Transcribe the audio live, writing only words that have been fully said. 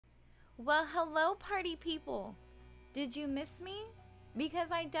Well, hello party people. Did you miss me?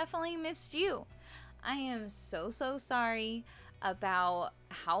 Because I definitely missed you. I am so sorry about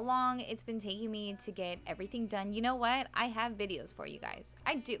how long it's been taking me to get everything done. You know what? I have videos for you guys.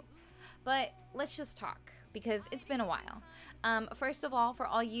 I do. But let's just talk because it's been a while. First of all, for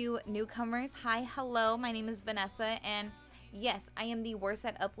all you newcomers, hi, hello. My name is Vanessa, and yes, I am the worst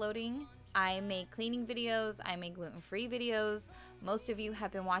at uploading. I make cleaning videos, I make gluten-free videos. Most of you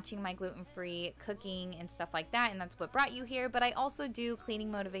have been watching my gluten-free cooking and stuff like that, and that's what brought you here. But I also do cleaning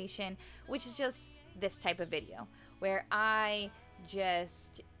motivation, which is just this type of video where I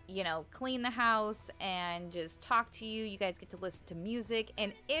just, you know, clean the house and just talk to you. You guys get to listen to music,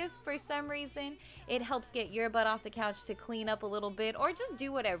 and if for some reason it helps get your butt off the couch to clean up a little bit or just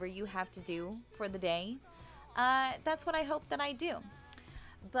do whatever you have to do for the day, that's what I hope that I do.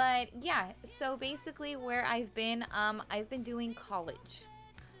 But yeah, so basically where I've been doing college,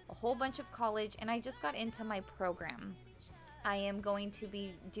 a whole bunch of college, and I just got into my program. I am going to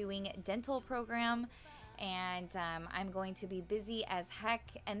be doing dental program, and I'm going to be busy as heck,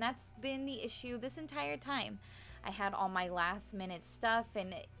 and that's been the issue this entire time. I had all my last minute stuff,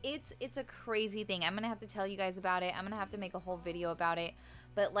 and it's a crazy thing. I'm gonna have to tell you guys about it. I'm gonna have to make a whole video about it,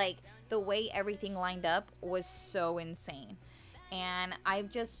 but like the way everything lined up was so insane. And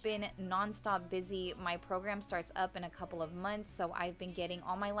I've just been nonstop busy. My program starts up in a couple of months, so I've been getting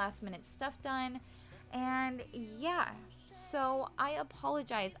all my last minute stuff done. And yeah, so I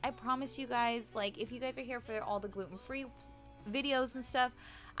apologize. I promise you guys, like, if you guys are here for all the gluten-free videos and stuff,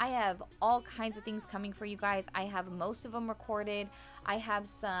 I have all kinds of things coming for you guys. I have most of them recorded. I have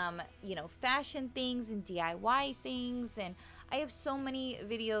some, you know, fashion things and DIY things, and I have so many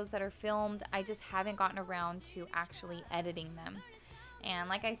videos that are filmed. I just haven't gotten around to actually editing them. And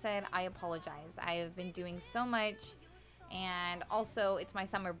like I said, I apologize. I have been doing so much, and also it's my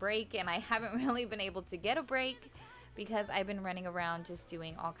summer break, and I haven't really been able to get a break because I've been running around just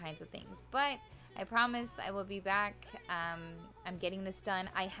doing all kinds of things. But I promise I will be back. I'm getting this done.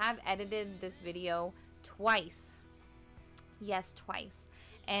 I have edited this video twice. Yes, twice.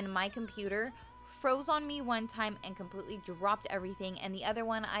 And my computer froze on me one time and completely dropped everything. And the other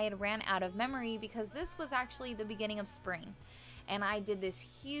one, I had ran out of memory because this was actually the beginning of spring. And I did this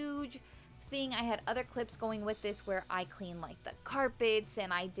huge thing. I had other clips going with this where I cleaned like the carpets,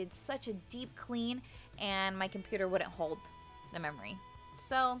 and I did such a deep clean, and my computer wouldn't hold the memory.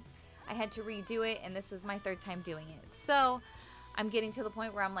 So I had to redo it, and this is my third time doing it. So I'm getting to the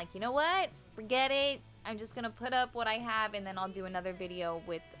point where I'm like, you know what? Forget it. I'm just going to put up what I have, and then I'll do another video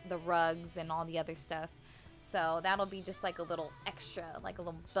with the rugs and all the other stuff. So that'll be just like a little extra, like a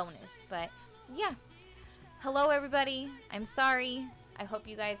little bonus. But yeah. Hello, everybody. I'm sorry. I hope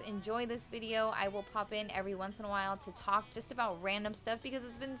you guys enjoy this video. I will pop in every once in a while to talk just about random stuff because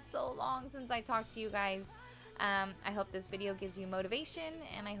it's been so long since I talked to you guys. I hope this video gives you motivation,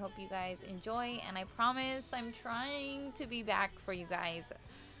 and I hope you guys enjoy, and I promise I'm trying to be back for you guys.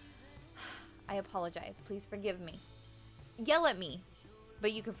 I apologize. Please forgive me. Yell at me,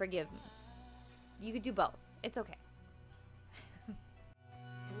 but you can forgive me. You could do both. It's okay.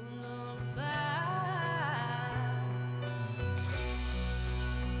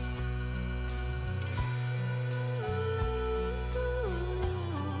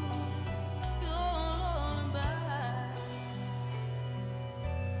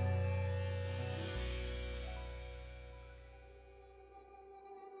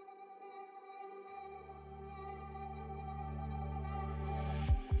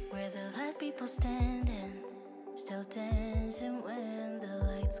 We're the last people standing, still dancing when the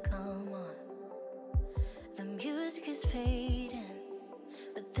lights come on. The music is fading,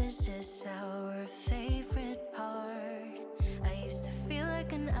 but this is our favorite part. I used to feel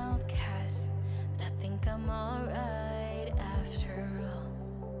like an outcast, but I think I'm alright after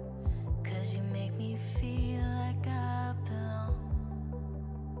all. 'Cause you make me feel like I belong.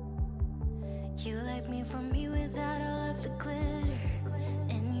 You like me from me without all of the glitter,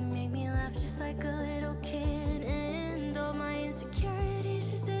 and you make me laugh just like a little kid, and all my insecurities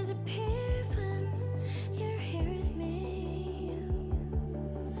just disappear when you're here with me.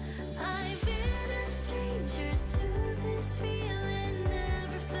 I've been a stranger to this feeling,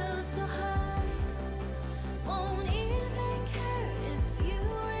 never felt so high. Won't even care if you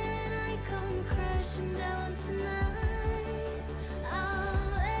and I come crashing down tonight. I'll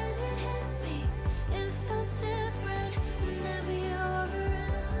let it hit me, it feels different whenever you're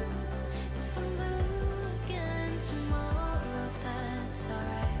around. If I'm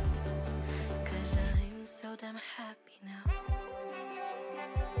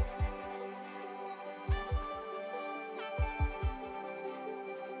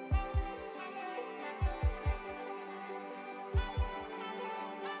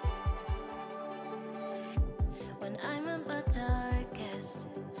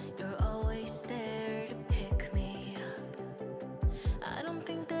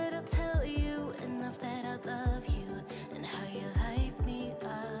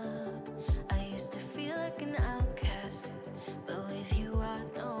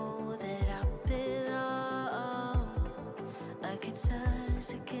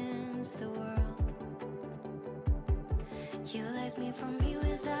eyes against the world. You like me for me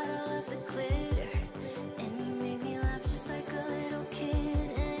without all of the glitter, and you make me laugh just like a little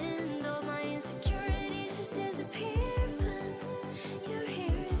kid, and all my insecurities just disappear when you're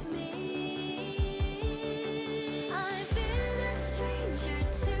here with me. I've been a stranger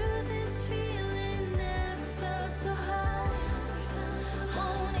to this feeling, never felt so high.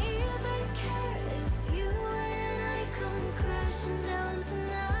 Won't even care if you and I come crashing down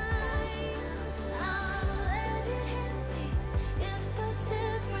tonight. I'll let it hit me if it's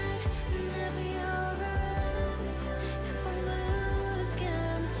different, never you're around. If I'm blue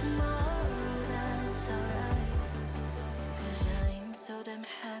again tomorrow, that's alright, 'cause I'm so damn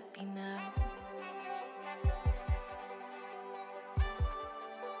happy now.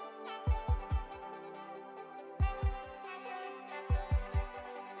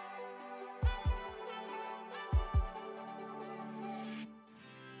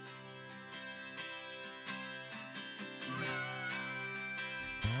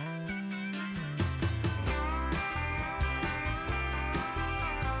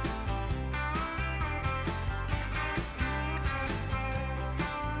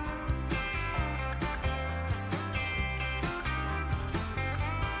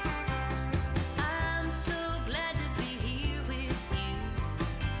 I'm so glad to be here with you,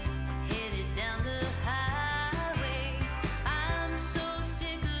 headed down the highway. I'm so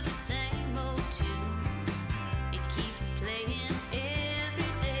sick of the same old tune. It keeps playing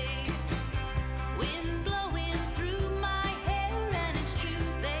every day. Wind blowing through my hair, and it's true,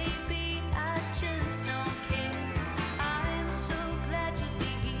 baby, I just don't care. I'm so glad to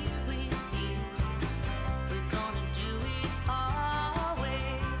be here with you. We're gonna do it our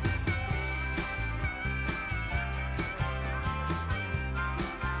way.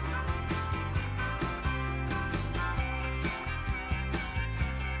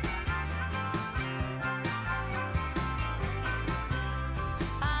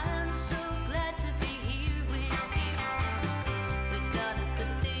 I'm so glad to be here with you. We got a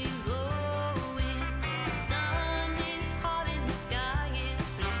good thing going. The sun is hot and the sky is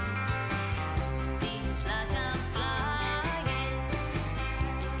blue. Feels like I'm flying.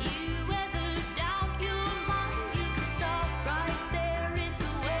 If you ever doubt your mind, you can stop right there. It's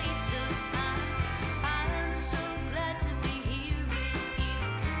a waste of time. I'm so glad to be here with you.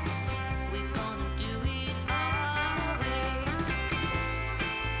 We're gonna do it our way.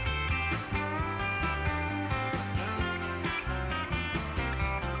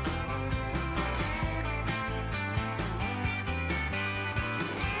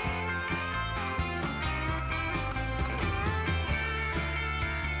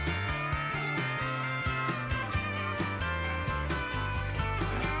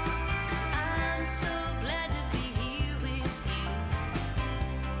 I'm so glad to be here with you,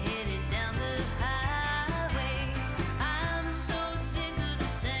 headed down the highway. I'm so sick of the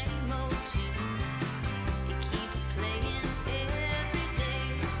same old tune. It keeps playing every day.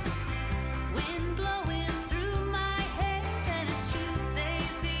 Wind blowing through my hair, and it's true,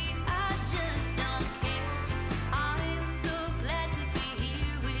 baby, I just don't care. I'm so glad to be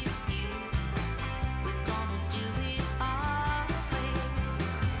here with you. We're gonna do it our way.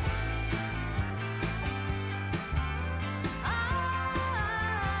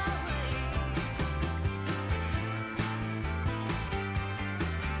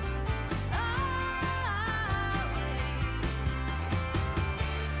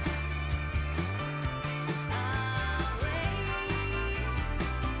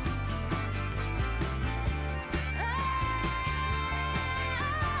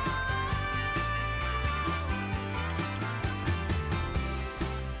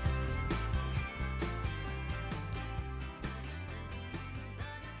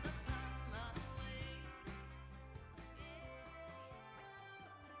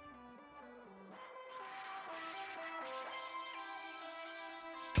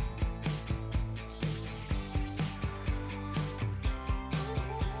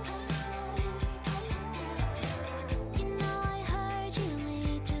 You know I heard you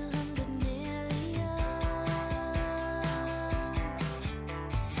made 200 million.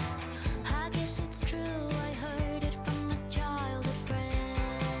 I guess it's true, I heard it from a childhood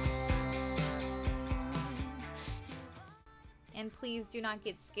friend. And please do not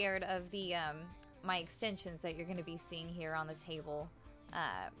get scared of the my extensions that you're going to be seeing here on the table,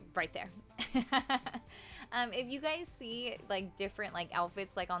 right there. If you guys see like different like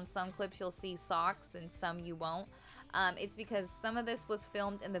outfits, like on some clips you'll see socks and some you won't. It's because some of this was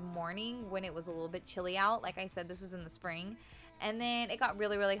filmed in the morning when it was a little bit chilly out. Like I said, this is in the spring, and then it got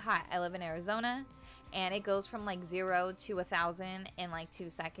really, really hot. I live in Arizona, and it goes from like 0 to 1,000 in like 2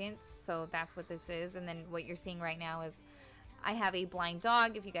 seconds. So that's what this is. And then what you're seeing right now is I have a blind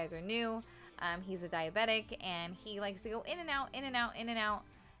dog. If you guys are new, he's a diabetic, and he likes to go in and out, in and out, in and out,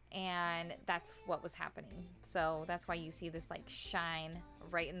 and that's what was happening. So that's why you see this like shine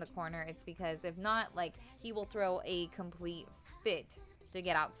right in the corner. It's because if not, like, he will throw a complete fit to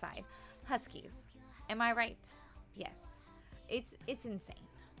get outside. Huskies, am I right? Yes, it's insane,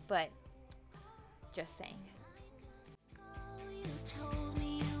 but just saying. You told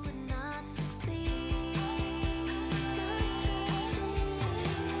me you would not succeed.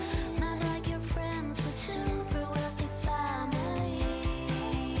 Not like your friends with super wealthy family.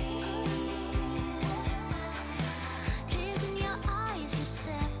 Tears in your eyes, you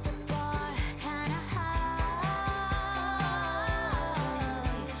set the bar kinda high.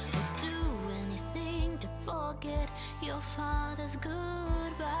 Would do anything to forget your father's goodbye.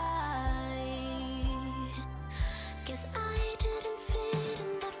 Guess I didn't fit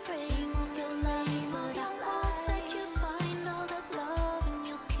in that frame of your life, but I hope that you find all that love in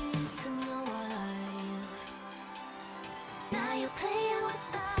your kids and your wife. Now you play out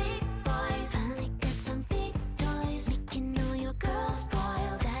with the big boys, finally get some big toys, making all your girls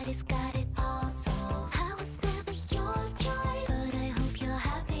spoiled. Daddy's got it all solved. I was never your choice, but I hope you're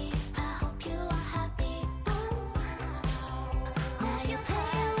happy. I hope you are happy. Now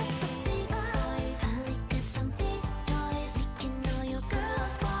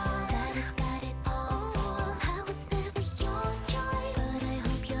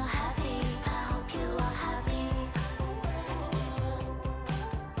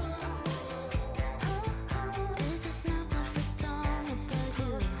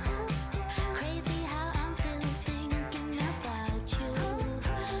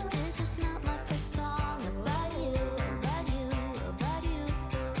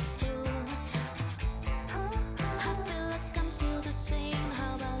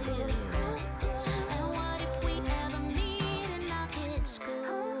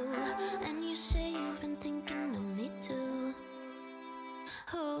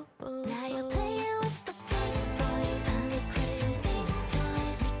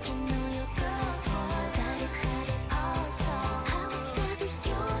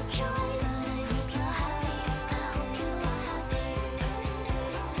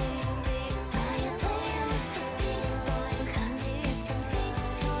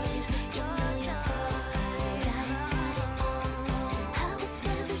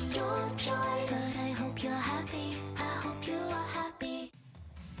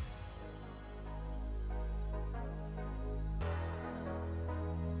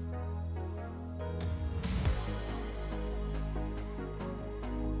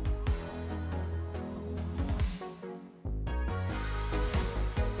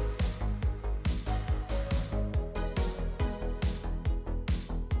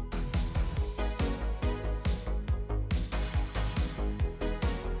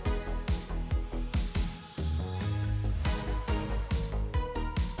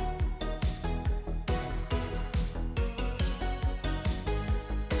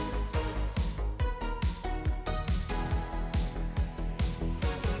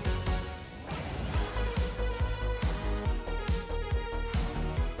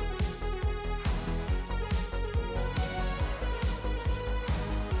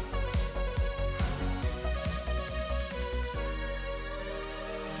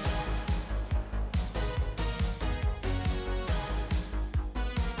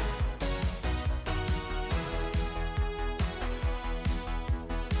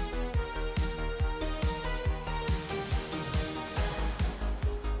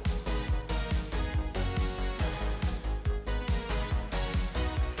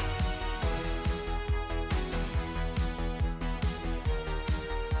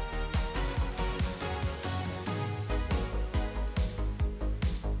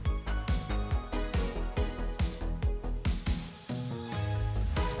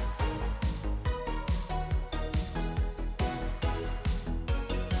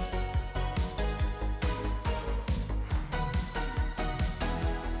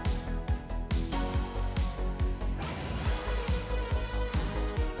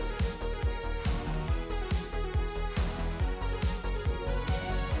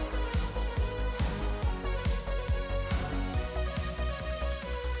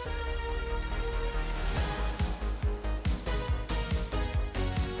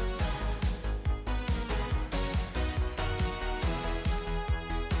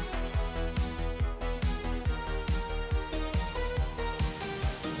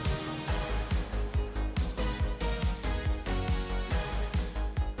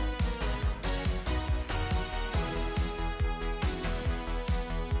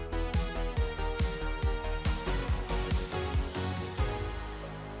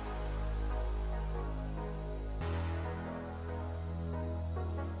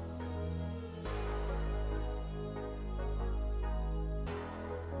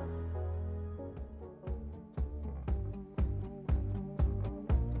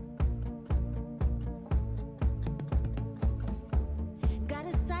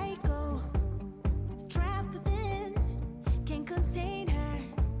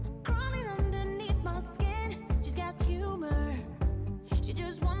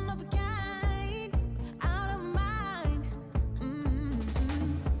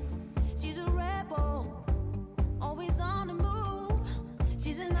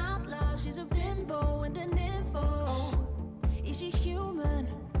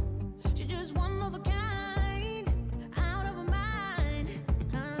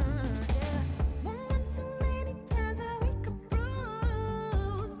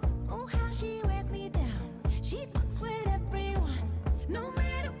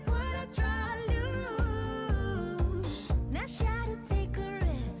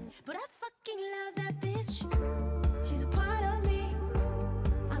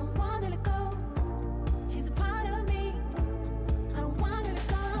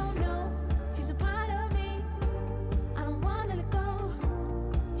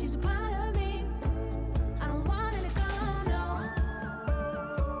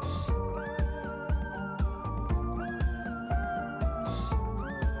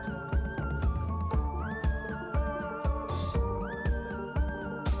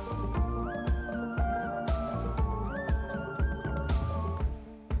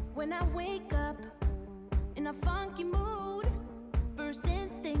When I wake up in a funky mood, first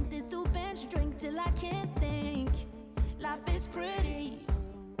instinct is to binge drink till I can't think. Life is pretty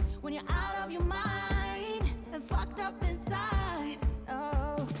when you're out of your mind and fucked up inside.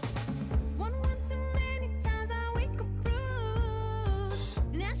 Oh, one too many times I wake up bruised,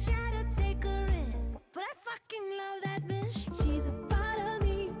 and I try to take a risk, but I fucking love that bitch. She's a part of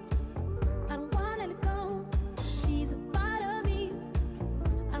me, I don't wanna let it go. She's a part of me,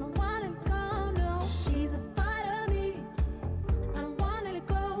 I don't wanna let it go. No, she's a part of me, I don't wanna let it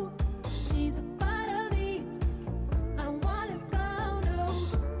go. She's a part of me, I don't wanna let it go. No,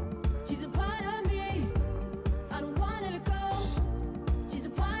 she's a part of me, I don't wanna let it go. She's a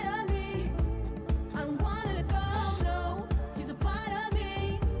part of me, I don't wanna let it go. No, she's a part of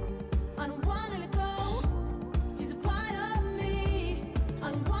me, I don't wanna let it go. She's a part of me,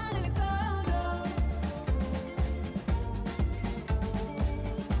 I don't wanna let it go. No.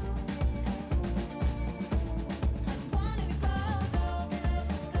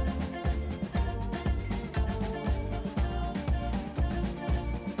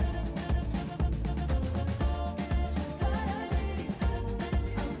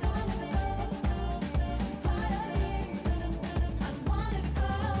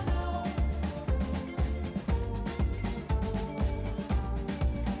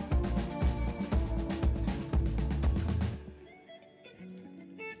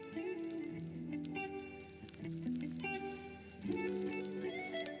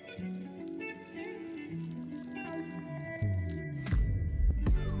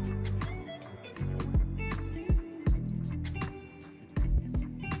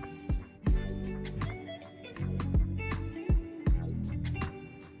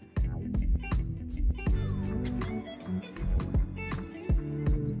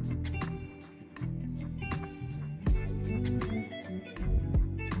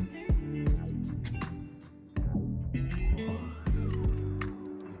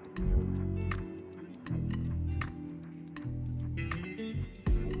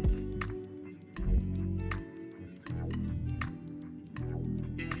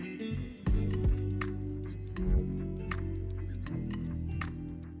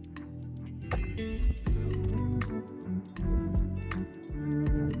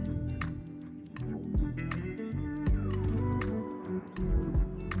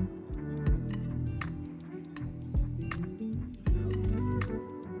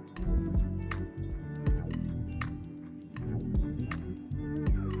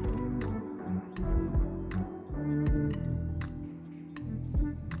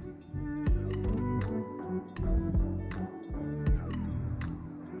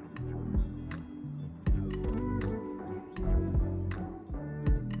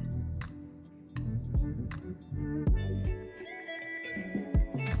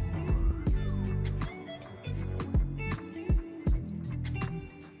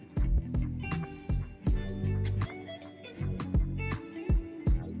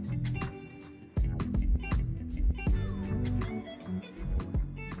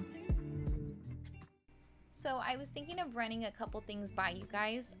 So I was thinking of running a couple things by you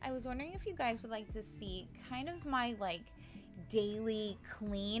guys. I was wondering if you guys would like to see kind of my like daily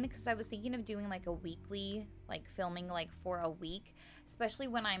clean, because I was thinking of doing like a weekly, like filming like for a week, especially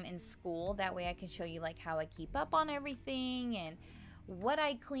when I'm in school. That way I can show you like how I keep up on everything and what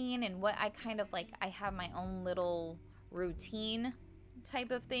I clean and what I kind of like, I have my own little routine type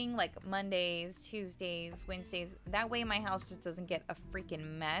of thing, like Mondays, Tuesdays, Wednesdays. That way my house just doesn't get a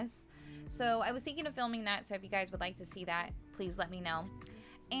freaking mess. So I was thinking of filming that, so if you guys would like to see that, please let me know.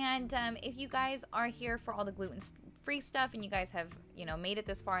 And if you guys are here for all the gluten-free stuff and you guys have, you know, made it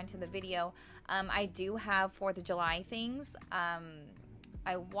this far into the video, I do have 4th of July things.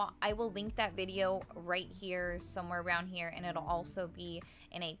 I will link that video right here, somewhere around here, and it'll also be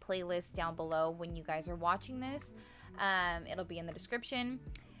in a playlist down below when you guys are watching this. It'll be in the description.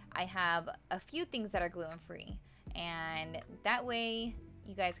 I have a few things that are gluten-free, and that way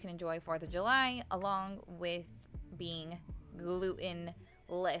you guys can enjoy 4th of July along with being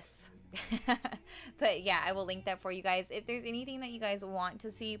glutenless. But yeah, I will link that for you guys. If there's anything that you guys want to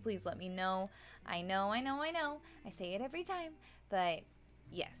see, please let me know. I know. I say it every time, but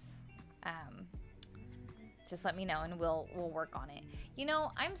yes. Just let me know and we'll work on it. You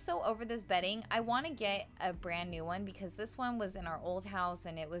know, I'm so over this bedding. I want to get a brand new one because this one was in our old house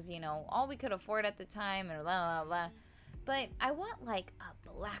and it was, you know, all we could afford at the time and blah, blah, blah. But I want like a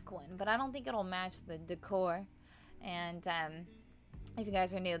black one, but I don't think it'll match the decor. And if you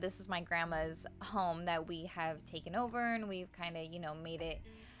guys are new, this is my grandma's home that we have taken over and we've kind of, you know, made it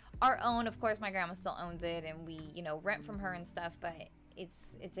our own. Of course, my grandma still owns it and we, you know, rent from her and stuff, but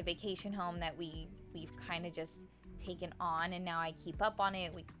it's a vacation home that we've kind of just taken on, and now I keep up on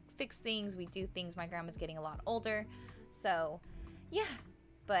it. We fix things, we do things. My grandma's getting a lot older, so yeah.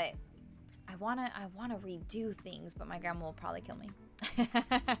 But I wanna redo things, but my grandma will probably kill me.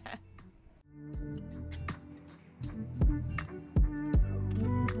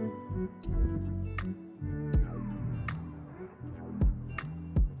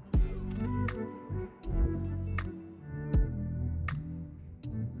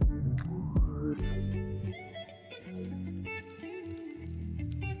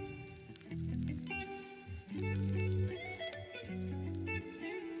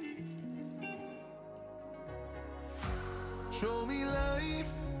 Show me life,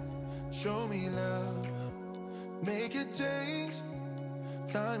 show me love, make a change,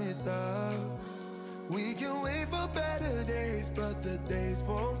 time is up. We can wait for better days, but the days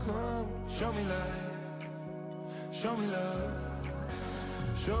won't come. Show me life, show me love,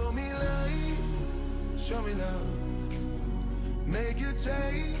 show me life, show me love, make a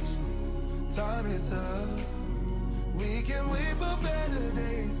change, time is up. We can wait for better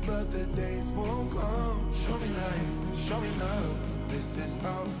days, but the days won't come. Show me life, show me love, this is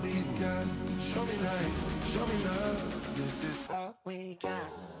all we got. Show me life, show me love, this is all we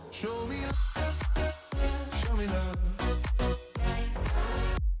got. Show me love, show me love,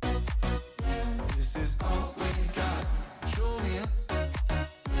 this is all we got. Show me love,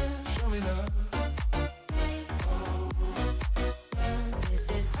 show me love, this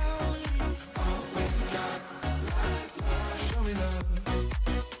is all we got. Show me love,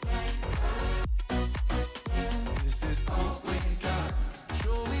 this is all we got.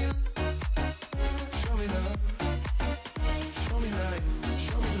 Show me love, show me life,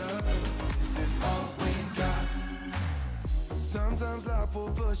 show me love, this is all we got. Sometimes life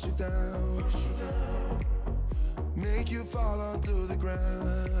will push you down, make you fall onto the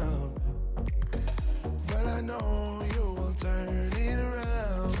ground, but I know you will turn it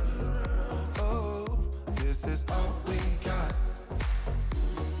around. Oh, this is all we got,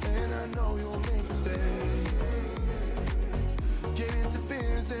 and I know you'll make mistakes, get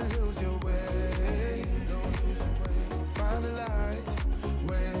interference and lose your way. Find the light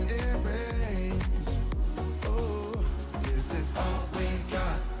when it rains. Oh, this is all we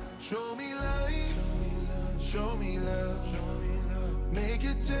got. Show me life, show me love, make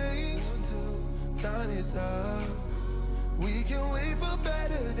a change, time is up. We can wait for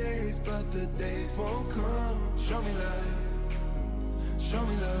better days, but the days won't come. Show me life, show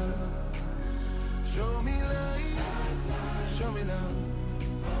me love, show me life, show me love,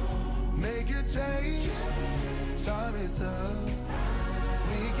 make a change, time is up.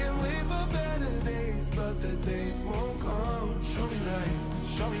 We can wait for better days, but the days won't come. Show me life,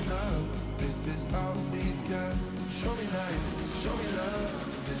 show me love, this is all we got. Show me life, show me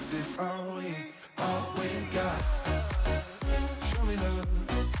love, this is all we got. Show me love,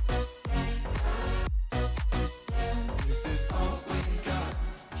 this is all we got.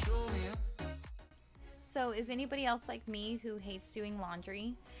 Show me up. So is anybody else like me who hates doing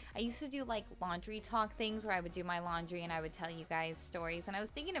laundry? I used to do like laundry talk things where I would do my laundry and I would tell you guys stories, and I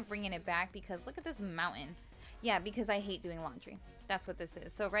was thinking of bringing it back because look at this mountain. Yeah, because I hate doing laundry. That's what this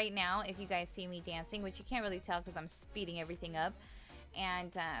is. So right now, if you guys see me dancing, which you can't really tell because I'm speeding everything up,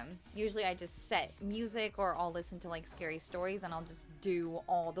 and usually I just set music or I'll listen to like scary stories and I'll just do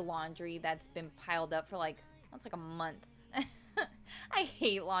all the laundry that's been piled up for that's like a month. I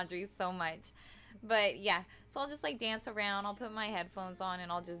hate laundry so much. But yeah, so I'll just like dance around, I'll put my headphones on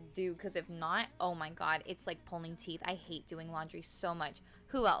and I'll just do, because if not, oh my god, it's like pulling teeth. I hate doing laundry so much.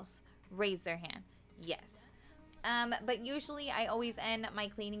 Who else? Raise their hand. Yes. But usually I always end my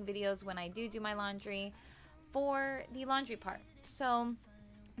cleaning videos when I do my laundry for the laundry part. So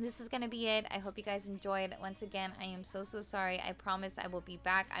this is gonna be it. I hope you guys enjoyed. Once again, I am so sorry. I promise I will be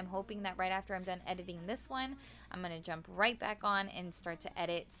back. I'm hoping that right after I'm done editing this one, I'm gonna jump right back on and start to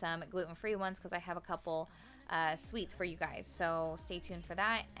edit some gluten-free ones, because I have a couple sweets for you guys. So stay tuned for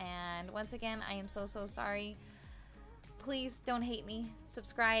that. And once again, I am so sorry. Please don't hate me.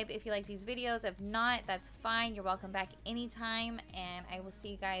 Subscribe if you like these videos. If not, that's fine. You're welcome back anytime, and I will see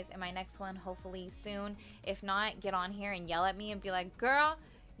you guys in my next one, hopefully soon. If not, get on here and yell at me and be like, girl,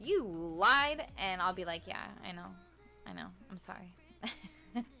 you lied, and I'll be like, yeah, I know, I'm sorry.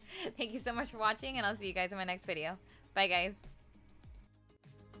 Thank you so much for watching, and I'll see you guys in my next video. Bye, guys.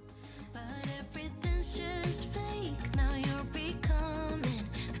 But everything's just fake. Now you're